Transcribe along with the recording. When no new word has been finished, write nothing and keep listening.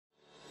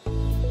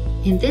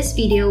In this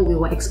video, we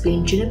will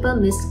explain Juniper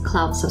Mist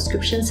Cloud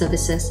subscription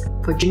services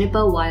for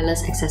Juniper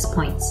wireless access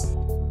points.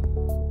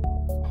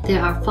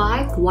 There are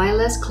 5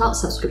 wireless cloud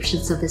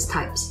subscription service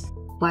types: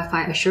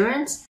 Wi-Fi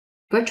assurance,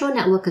 virtual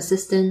network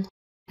assistant,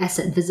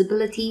 asset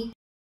visibility,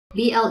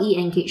 BLE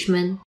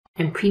engagement,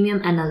 and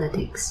premium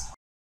analytics.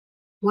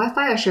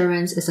 Wi-Fi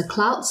assurance is a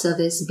cloud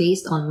service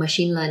based on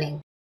machine learning.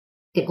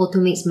 It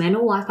automates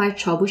manual Wi-Fi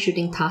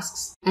troubleshooting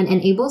tasks and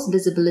enables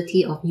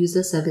visibility of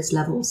user service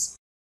levels.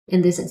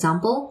 In this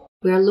example,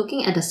 we are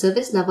looking at the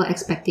service level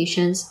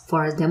expectations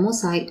for a demo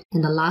site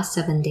in the last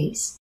 7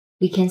 days.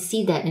 We can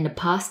see that in the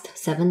past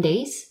 7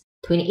 days,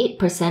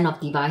 28% of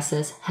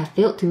devices have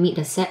failed to meet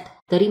the set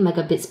 30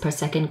 megabits per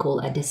second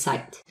goal at this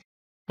site.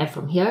 And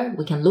from here,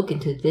 we can look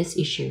into this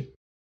issue.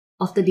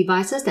 Of the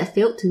devices that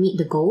failed to meet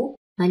the goal,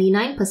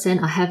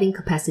 99% are having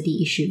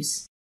capacity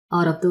issues.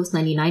 Out of those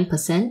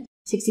 99%,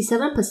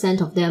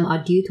 67% of them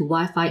are due to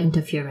Wi-Fi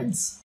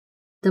interference.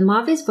 The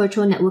Marvis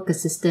Virtual Network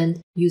Assistant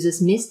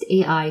uses Mist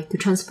AI to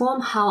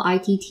transform how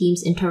IT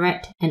teams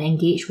interact and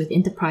engage with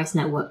enterprise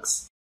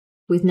networks.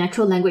 With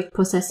natural language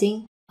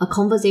processing, a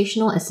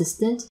conversational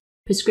assistant,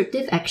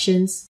 prescriptive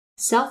actions,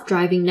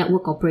 self-driving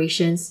network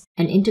operations,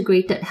 and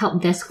integrated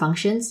help desk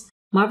functions,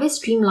 Marvis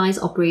streamlines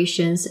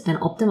operations and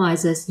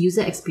optimizes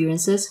user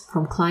experiences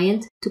from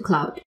client to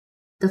cloud.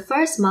 The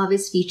first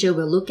Marvis feature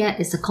we'll look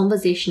at is the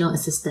conversational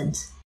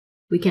assistant.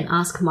 We can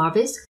ask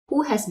Marvis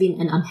who has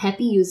been an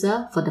unhappy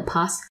user for the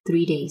past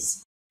 3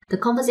 days. The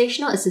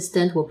conversational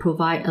assistant will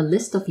provide a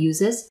list of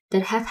users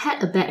that have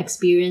had a bad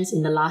experience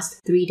in the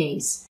last 3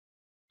 days.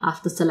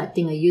 After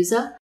selecting a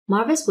user,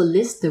 Marvis will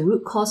list the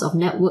root cause of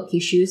network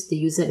issues the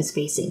user is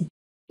facing.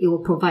 It will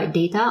provide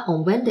data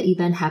on when the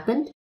event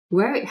happened,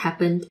 where it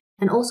happened,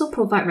 and also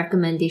provide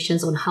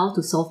recommendations on how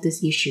to solve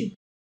this issue.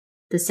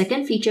 The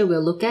second feature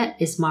we'll look at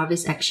is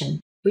Marvis Action,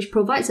 which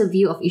provides a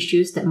view of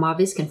issues that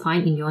Marvis can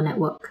find in your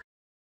network.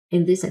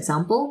 In this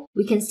example,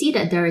 we can see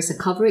that there is a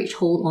coverage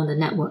hole on the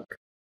network.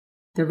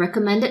 The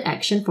recommended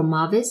action from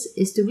Marvis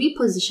is to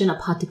reposition a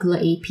particular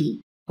AP,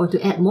 or to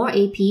add more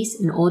APs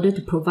in order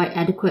to provide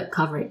adequate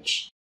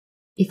coverage.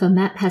 If a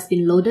map has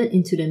been loaded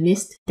into the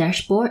Mist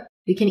dashboard,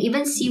 we can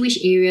even see which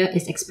area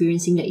is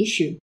experiencing the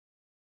issue.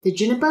 The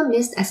Juniper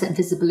Mist Asset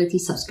Visibility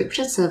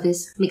subscription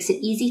service makes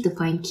it easy to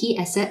find key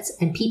assets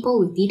and people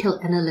with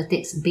detailed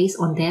analytics based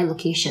on their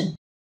location.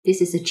 This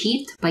is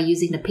achieved by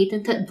using the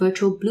patented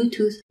virtual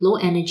Bluetooth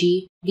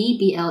low-energy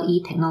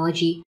VBLE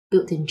technology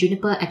built in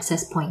Juniper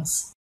access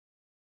points.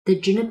 The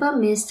Juniper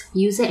Mist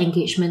User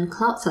Engagement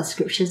Cloud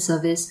Subscription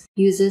Service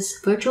uses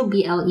virtual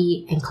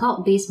BLE and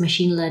cloud-based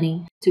machine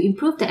learning to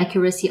improve the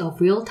accuracy of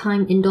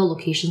real-time indoor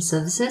location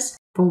services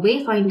from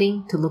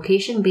wayfinding to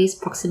location-based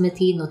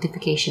proximity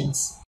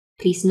notifications.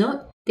 Please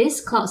note,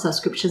 this cloud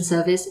subscription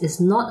service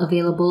is not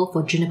available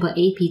for Juniper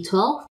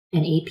AP12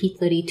 and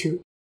AP32.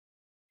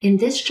 In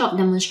this short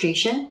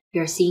demonstration, we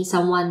are seeing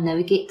someone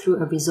navigate through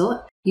a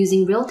resort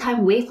using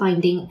real-time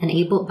wayfinding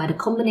enabled by the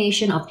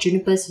combination of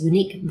Juniper's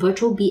unique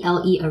virtual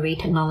BLE array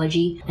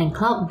technology and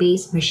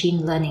cloud-based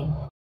machine learning.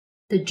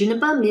 The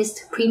Juniper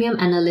Mist Premium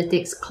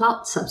Analytics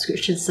Cloud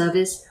Subscription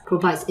Service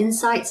provides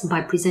insights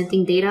by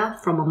presenting data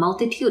from a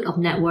multitude of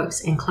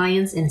networks and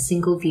clients in a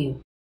single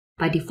view.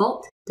 By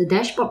default, the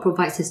dashboard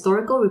provides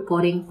historical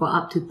reporting for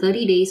up to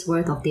 30 days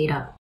worth of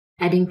data.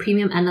 Adding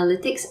Premium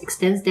Analytics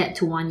extends that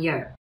to 1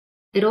 year.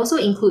 It also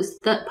includes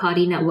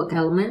third-party network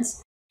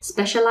elements,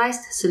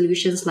 specialized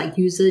solutions like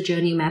user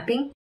journey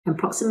mapping and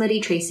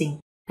proximity tracing,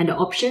 and the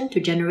option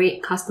to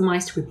generate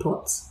customized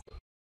reports.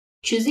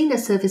 Choosing the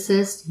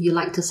services you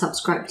like to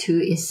subscribe to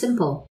is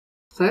simple.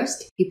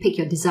 First, you pick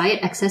your desired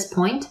access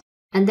point,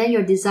 and then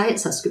your desired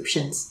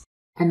subscriptions.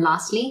 And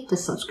lastly, the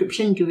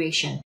subscription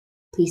duration.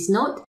 Please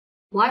note,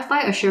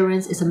 Wi-Fi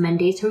assurance is a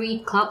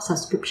mandatory cloud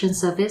subscription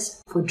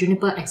service for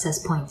Juniper access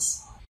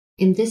points.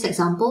 In this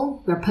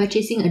example, we are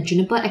purchasing a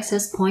Juniper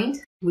access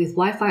point with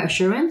Wi-Fi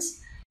assurance,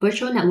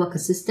 virtual network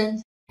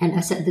assistant, and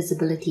asset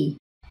visibility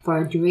for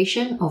a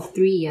duration of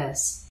 3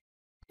 years.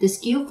 The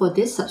SKU for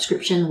this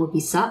subscription will be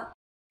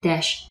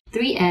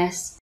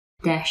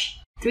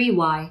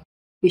sub-3S-3Y,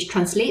 which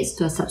translates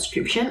to a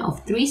subscription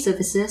of 3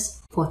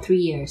 services for 3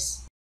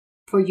 years.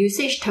 For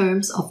usage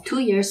terms of 2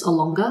 years or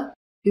longer,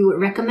 we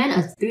would recommend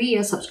a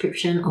 3-year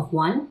subscription of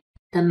 1,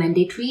 the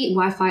mandatory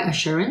Wi-Fi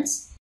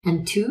assurance,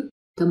 and 2,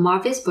 the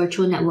Marvis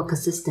Virtual Network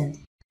Assistant,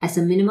 as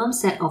a minimum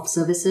set of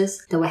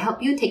services that will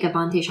help you take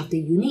advantage of the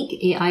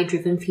unique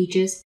AI-driven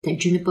features that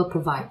Juniper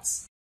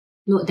provides.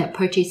 Note that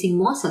purchasing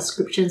more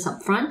subscriptions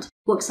upfront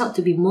works out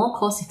to be more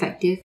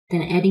cost-effective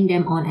than adding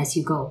them on as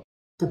you go.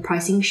 The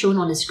pricing shown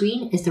on the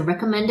screen is the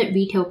recommended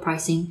retail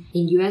pricing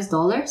in US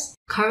dollars,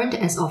 current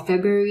as of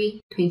February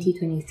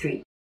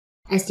 2023.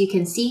 As you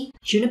can see,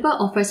 Juniper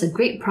offers a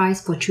great price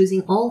for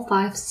choosing all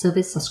 5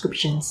 service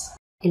subscriptions.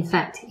 In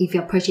fact, if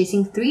you're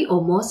purchasing 3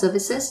 or more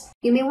services,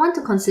 you may want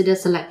to consider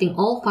selecting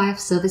all 5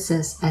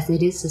 services as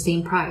it is the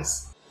same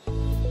price.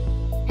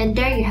 And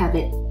there you have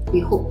it. We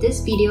hope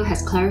this video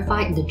has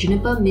clarified the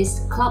Juniper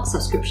Mist cloud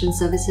subscription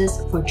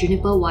services for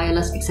Juniper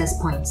wireless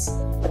access points.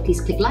 Please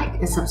click like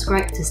and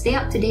subscribe to stay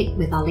up to date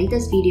with our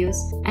latest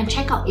videos, and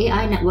check out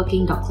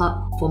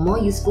ainetworking.club for more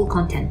useful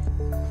content.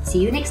 See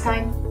you next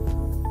time!